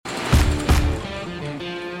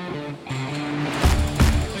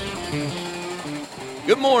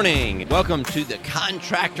Good morning. Welcome to the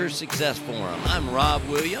Contractor Success Forum. I'm Rob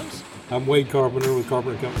Williams. I'm Wade Carpenter with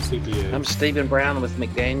Carpenter Company CPA. I'm Stephen Brown with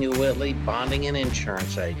McDaniel Whitley Bonding and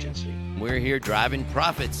Insurance Agency. We're here driving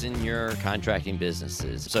profits in your contracting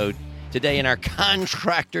businesses. So today in our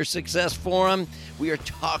Contractor Success Forum, we are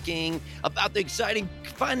talking about the exciting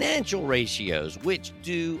financial ratios which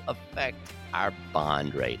do affect our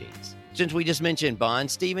bond ratings. Since we just mentioned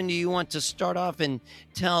bonds, Stephen, do you want to start off and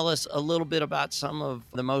tell us a little bit about some of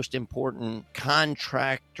the most important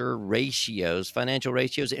contractor ratios, financial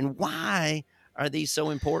ratios, and why are these so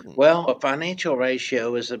important? Well, a financial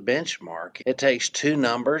ratio is a benchmark. It takes two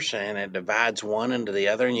numbers and it divides one into the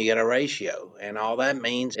other and you get a ratio. And all that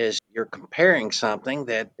means is you're comparing something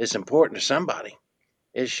that is important to somebody.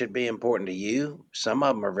 It should be important to you. Some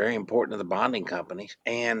of them are very important to the bonding companies.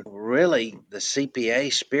 And really, the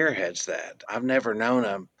CPA spearheads that. I've never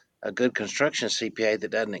known a good construction CPA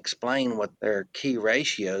that doesn't explain what their key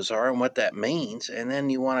ratios are and what that means. And then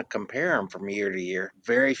you want to compare them from year to year.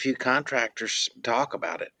 Very few contractors talk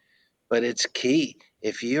about it, but it's key.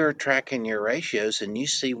 If you're tracking your ratios and you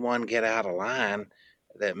see one get out of line,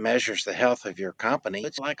 that measures the health of your company.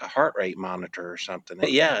 It's like a heart rate monitor or something.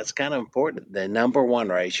 Yeah, it's kind of important. The number one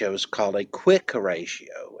ratio is called a quick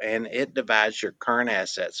ratio, and it divides your current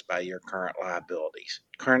assets by your current liabilities.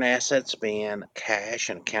 Current assets being cash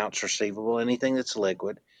and accounts receivable, anything that's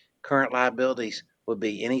liquid. Current liabilities would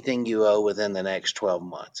be anything you owe within the next 12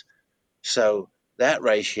 months. So that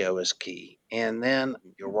ratio is key. And then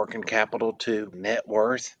your working capital to net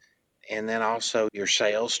worth, and then also your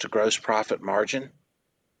sales to gross profit margin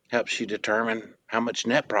helps you determine how much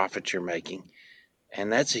net profit you're making.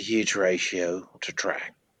 And that's a huge ratio to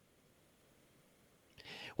track.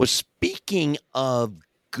 Well, speaking of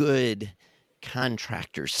good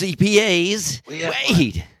contractors, CPAs,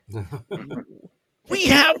 Wade, we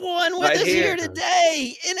have one with us here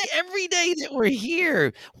today. And every day that we're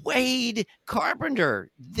here, Wade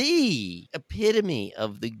Carpenter, the epitome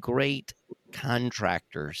of the great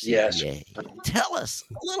contractor CPA. Yes. Tell us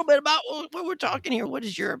a little bit about what we're talking here. What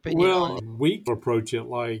is your opinion on it? We approach it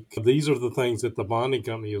like these are the things that the bonding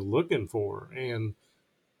company is looking for. And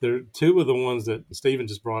there are two of the ones that Stephen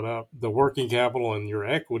just brought up. The working capital and your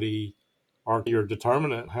equity are your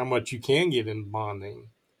determinant how much you can get in bonding.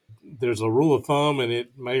 There's a rule of thumb, and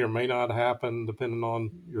it may or may not happen depending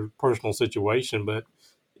on your personal situation, but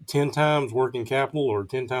 10 times working capital or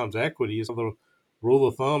 10 times equity is the rule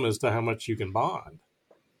of thumb as to how much you can bond.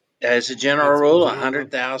 As a general rule,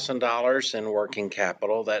 $100,000 in working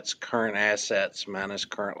capital, that's current assets minus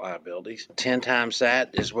current liabilities. 10 times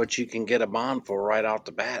that is what you can get a bond for right off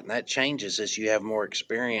the bat. And that changes as you have more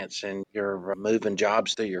experience and you're moving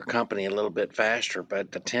jobs through your company a little bit faster.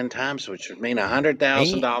 But the 10 times, which would mean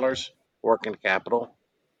 $100,000 working capital,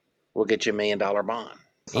 will get you $1 million bond.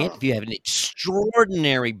 And if you have an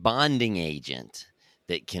extraordinary bonding agent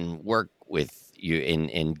that can work with you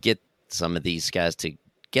and get some of these guys to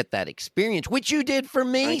get that experience, which you did for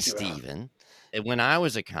me, Stephen. When I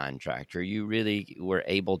was a contractor, you really were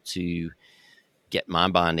able to get my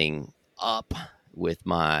bonding up with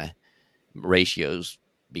my ratios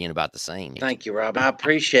being about the same. Thank you, Rob. I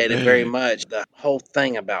appreciate it very much. The whole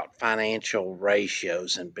thing about financial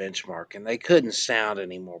ratios and benchmarking, they couldn't sound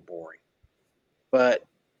any more boring. But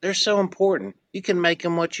they're so important. You can make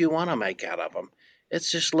them what you want to make out of them. It's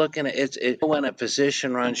just looking at it when a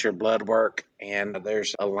physician runs your blood work and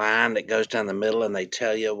there's a line that goes down the middle and they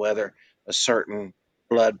tell you whether a certain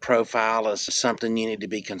blood profile is something you need to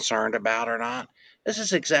be concerned about or not. This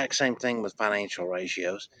is the exact same thing with financial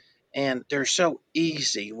ratios. And they're so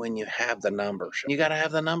easy when you have the numbers. You got to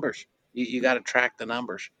have the numbers. You got to track the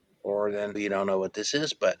numbers, or then you don't know what this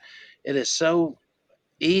is. But it is so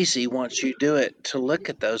easy once you do it to look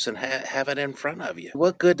at those and have it in front of you.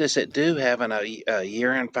 What good does it do having a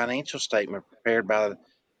year-end financial statement prepared by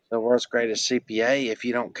the world's greatest CPA if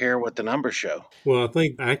you don't care what the numbers show? Well, I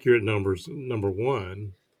think accurate numbers, number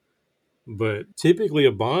one, but typically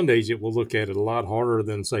a bond agent will look at it a lot harder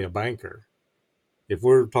than, say, a banker. If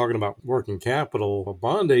we're talking about working capital, a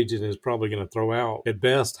bond agent is probably going to throw out at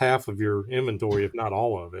best half of your inventory, if not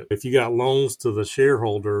all of it. If you got loans to the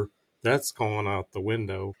shareholder, that's gone out the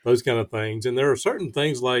window, those kind of things. And there are certain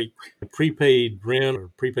things like prepaid rent or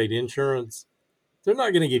prepaid insurance. They're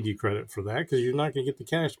not going to give you credit for that because you're not going to get the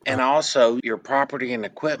cash back. And also your property and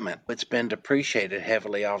equipment, it's been depreciated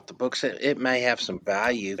heavily off the books. It may have some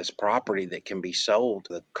value as property that can be sold,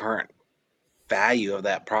 the current value of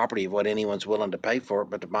that property of what anyone's willing to pay for it,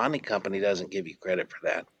 but the bonding company doesn't give you credit for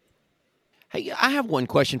that. Hey, I have one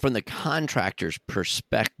question from the contractor's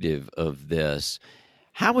perspective of this.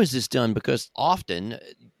 How is this done? Because often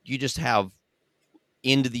you just have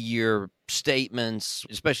end of the year statements,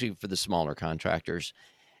 especially for the smaller contractors,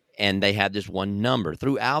 and they had this one number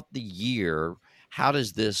throughout the year. How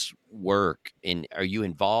does this work? And are you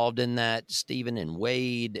involved in that, Stephen and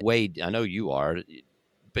Wade? Wade, I know you are,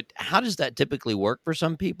 but how does that typically work for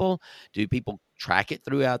some people? Do people track it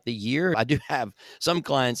throughout the year? I do have some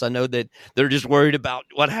clients I know that they're just worried about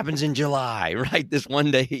what happens in July, right? This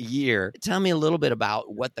one day a year. Tell me a little bit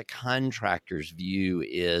about what the contractor's view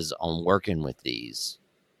is on working with these.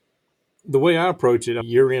 The way I approach it,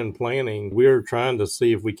 year-end planning, we're trying to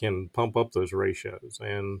see if we can pump up those ratios.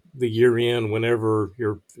 And the year-end, whenever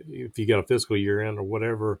if you got a fiscal year-end or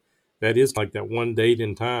whatever, that is like that one date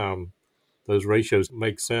in time, those ratios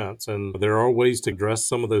make sense. And there are ways to dress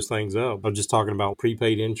some of those things up. I'm just talking about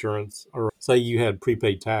prepaid insurance, or say you had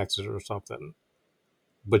prepaid taxes or something,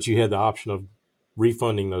 but you had the option of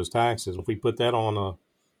refunding those taxes. If we put that on a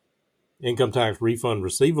income tax refund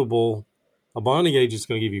receivable, a bonding agent's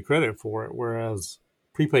going to give you credit for it, whereas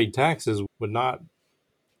prepaid taxes would not.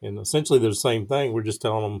 And essentially, they're the same thing. We're just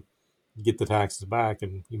telling them you get the taxes back,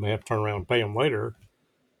 and you may have to turn around and pay them later.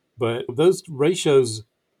 But those ratios,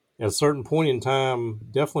 at a certain point in time,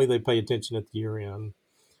 definitely they pay attention at the year end.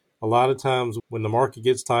 A lot of times when the market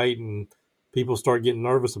gets tight and people start getting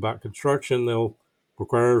nervous about construction, they'll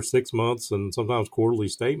require 6 months and sometimes quarterly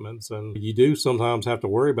statements. And you do sometimes have to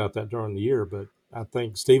worry about that during the year. But I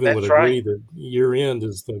think Stephen would agree that year end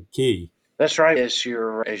is the key. That's right. As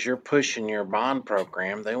you're pushing your bond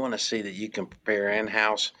program, they want to see that you can prepare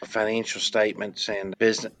in-house financial statements and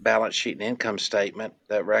business balance sheet and income statement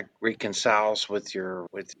that reconciles with your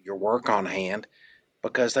work on hand,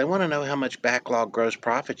 because they want to know how much backlog gross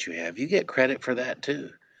profit you have. You get credit for that too,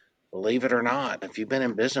 believe it or not. If you've been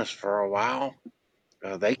in business for a while,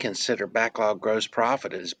 they consider backlog gross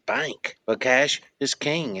profit as bank. But cash is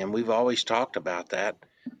king, and we've always talked about that.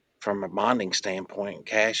 From a bonding standpoint,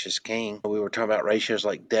 cash is king. We were talking about ratios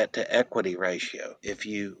like debt to equity ratio. If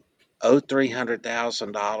you owe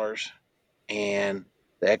 $300,000 and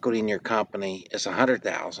the equity in your company is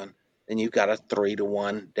 $100,000, then you've got a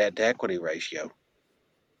 3-to-1 debt to equity ratio.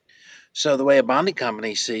 So the way a bonding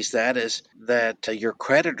company sees that is that your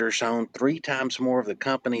creditors own 3 times more of the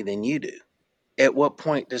company than you do. At what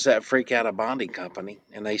point does that freak out a bonding company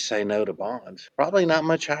and they say no to bonds? Probably not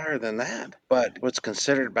much higher than that. But what's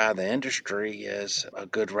considered by the industry is a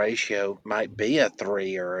good ratio might be a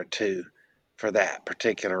 3 or a 2 for that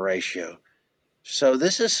particular ratio. So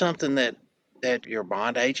this is something that your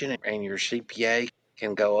bond agent and your CPA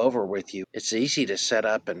can go over with you. It's easy to set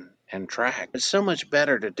up and track. It's so much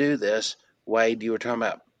better to do this. Wade, you were talking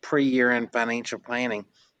about pre-year-end financial planning,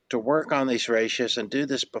 to work on these ratios and do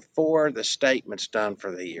this before the statement's done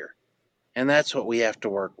for the year. And that's what we have to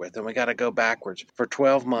work with. And we got to go backwards for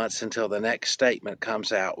 12 months until the next statement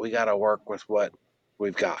comes out. We got to work with what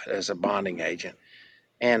we've got as a bonding agent.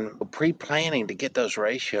 And pre-planning to get those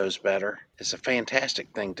ratios better is a fantastic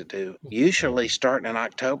thing to do. Usually starting in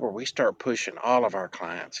October, we start pushing all of our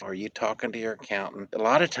clients. Are you talking to your accountant? A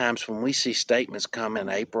lot of times when we see statements come in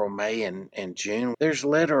April, May, and June, there's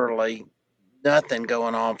literally nothing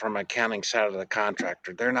going on from accounting side of the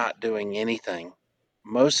contractor. They're not doing anything.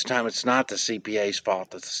 Most of the time, it's not the CPA's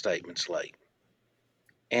fault that the statement's late.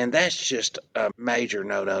 And that's just a major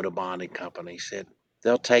no-no to bonding companies.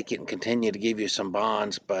 They'll take it and continue to give you some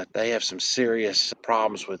bonds, but they have some serious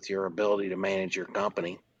problems with your ability to manage your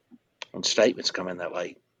company when statements come in that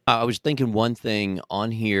late. I was thinking one thing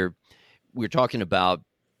on here. We're talking about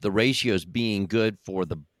the ratios being good for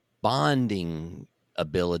the bonding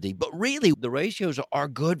ability, but really the ratios are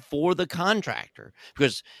good for the contractor,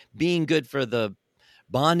 because being good for the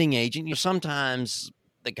bonding agent, sometimes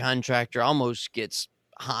the contractor almost gets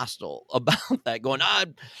hostile about that, going,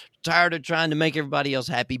 I'm tired of trying to make everybody else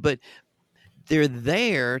happy, but they're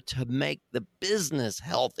there to make the business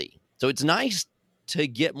healthy. So it's nice to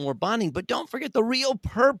get more bonding, but don't forget the real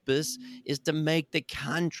purpose is to make the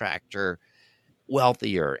contractor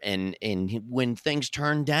wealthier, and when things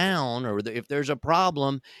turn down or if there's a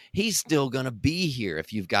problem, he's still going to be here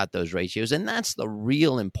if you've got those ratios. And that's the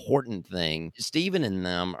real important thing. Stephen and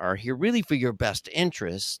them are here really for your best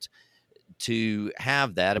interest to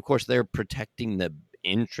have that. Of course, they're protecting the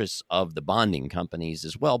interests of the bonding companies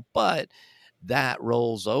as well, but that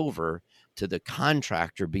rolls over to the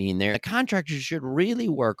contractor being there. The contractor should really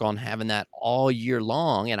work on having that all year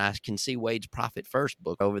long. And I can see Wade's Profit First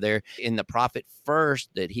book over there. In the Profit First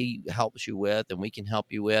that he helps you with and we can help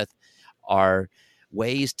you with are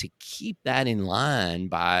ways to keep that in line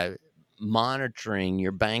by monitoring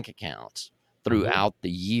your bank accounts throughout the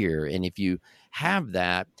year. And if you have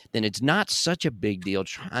that, then it's not such a big deal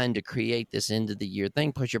trying to create this end of the year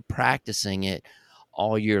thing, because you're practicing it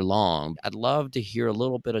all year long. I'd love to hear a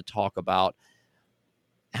little bit of talk about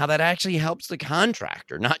how that actually helps the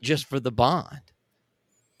contractor, not just for the bond.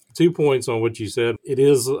 2 points on what you said. It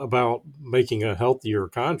is about making a healthier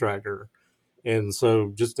contractor. And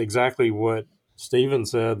so just exactly what Stephen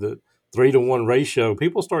said, that 3-to-1 ratio,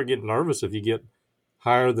 people start getting nervous if you get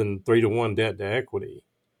higher than 3-to-1 debt to equity.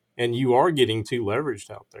 And you are getting too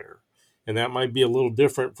leveraged out there. And that might be a little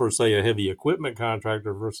different for, say, a heavy equipment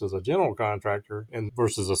contractor versus a general contractor and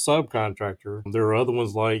versus a subcontractor. There are other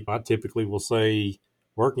ones, like I typically will say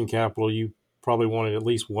working capital, you probably want at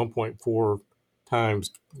least 1.4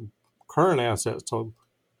 times current assets to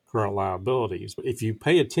current liabilities. But if you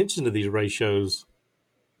pay attention to these ratios,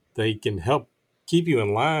 they can help keep you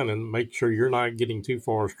in line and make sure you're not getting too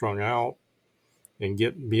far strung out and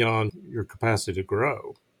get beyond your capacity to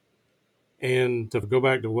grow. And to go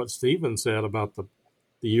back to what Stephen said about the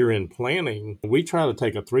year-end planning, we try to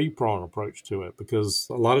take a 3-prong approach to it, because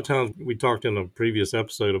a lot of times, we talked in a previous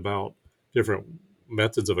episode about different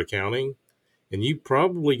methods of accounting, and you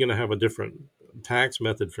probably going to have a different tax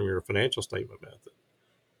method from your financial statement method.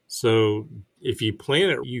 So if you plan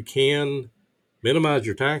it, you can minimize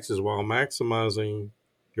your taxes while maximizing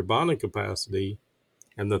your bonding capacity.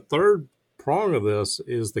 And the third prong of this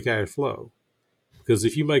is the cash flow. Because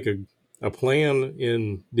if you make a plan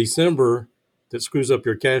in December that screws up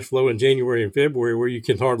your cash flow in January and February where you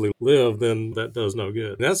can hardly live, then that does no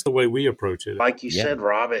good. And that's the way we approach it. Like you said,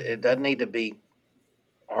 Rob, it doesn't need to be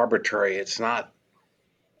arbitrary. It's not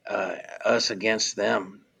us against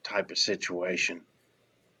them type of situation.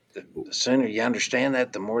 The sooner you understand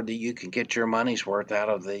that, the more that you can get your money's worth out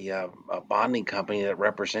of the bonding company that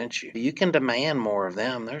represents you. You can demand more of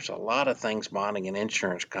them. There's a lot of things bonding and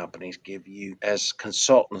insurance companies give you as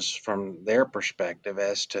consultants from their perspective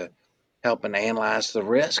as to helping analyze the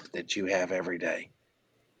risk that you have every day.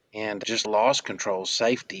 And just loss control,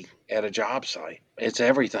 safety at a job site. It's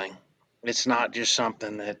everything. It's not just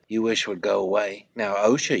something that you wish would go away. Now,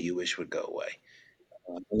 OSHA you wish would go away.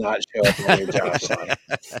 Not show up on your job site.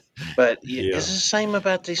 But it's the same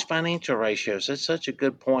about these financial ratios. It's such a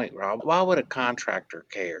good point, Rob. Why would a contractor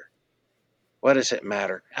care? What does it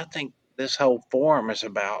matter? I think this whole forum is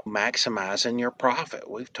about maximizing your profit.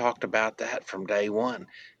 We've talked about that from day one.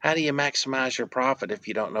 How do you maximize your profit if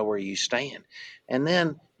you don't know where you stand? And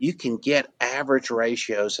then you can get average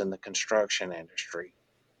ratios in the construction industry,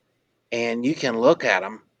 and you can look at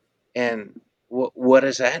them, and what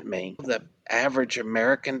does that mean? The average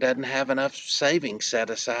American doesn't have enough savings set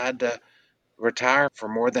aside to retire for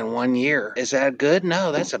more than 1 year. Is that good?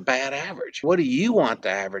 No, that's a bad average. What do you want the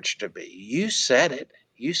average to be? You set it.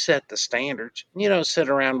 You set the standards. You don't sit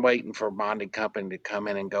around waiting for a bonding company to come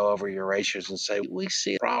in and go over your ratios and say, we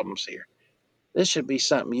see problems here. This should be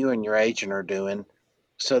something you and your agent are doing.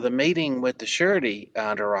 So the meeting with the surety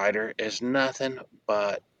underwriter is nothing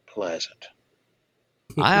but pleasant.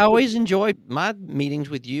 I always enjoy my meetings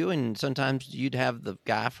with you, and sometimes you'd have the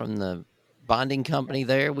guy from the bonding company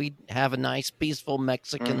there. We'd have a nice, peaceful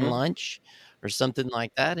Mexican lunch or something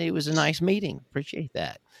like that. It was a nice meeting. Appreciate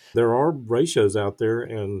that. There are ratios out there,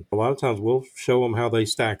 and a lot of times we'll show them how they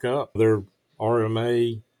stack up. Their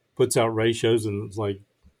RMA puts out ratios, and it's like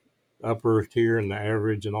upper tier and the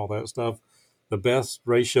average and all that stuff. The best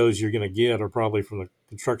ratios you're going to get are probably from the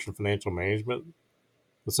Construction Financial Management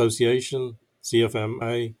Association,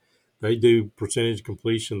 CFMA. They do percentage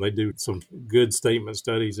completion. They do some good statement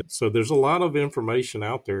studies. So there's a lot of information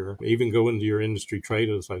out there. Even go into your industry trade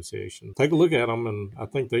association. Take a look at them, and I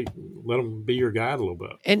think they let them be your guide a little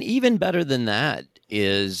bit. And even better than that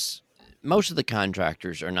is most of the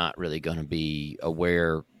contractors are not really going to be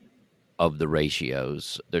aware of the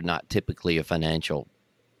ratios. They're not typically a financial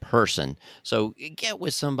person. So get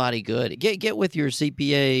with somebody good. Get with your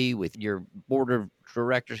CPA, with your board of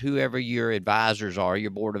directors, whoever your advisors are,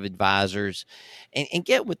 your board of advisors, and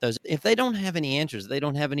get with those. If they don't have any answers, they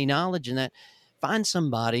don't have any knowledge in that, find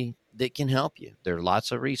somebody that can help you. There are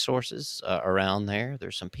lots of resources around there.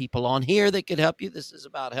 There's some people on here that could help you. This is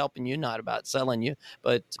about helping you, not about selling you,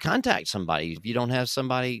 but contact somebody. If you don't have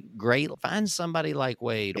somebody great, find somebody like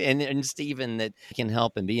Wade and Stephen that can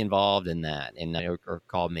help and be involved in that, and or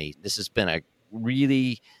call me. This has been a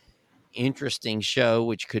really interesting show,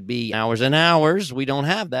 which could be hours and hours. We don't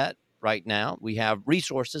have that right now. We have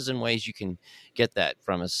resources and ways you can get that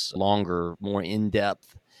from us, longer, more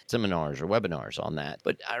in-depth seminars or webinars on that.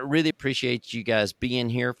 But I really appreciate you guys being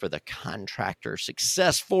here for the Contractor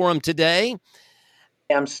Success Forum today.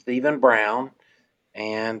 I'm Stephen Brown,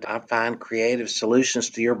 and I find creative solutions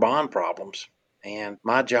to your bond problems. And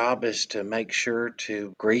my job is to make sure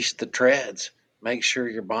to grease the treads. And if you don't have any answers, they don't have any knowledge. And if you don't have any knowledge, they don't have any make sure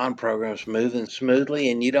your bond program's moving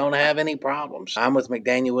smoothly and you don't have any problems. I'm with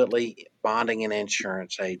McDaniel Whitley Bonding and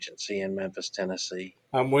Insurance Agency in Memphis, Tennessee.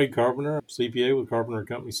 I'm Wade Carpenter, CPA with Carpenter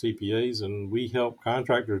Company CPAs, and we help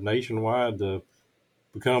contractors nationwide to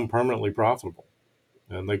become permanently profitable.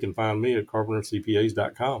 And they can find me at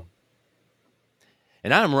carpentercpas.com.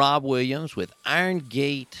 And I'm Rob Williams with Iron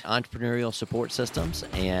Gate Entrepreneurial Support Systems,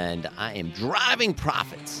 and I am driving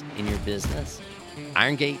profits in your business.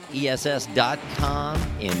 IronGateESS.com,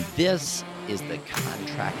 and this is the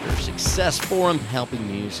Contractor Success Forum, helping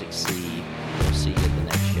you succeed. We'll see you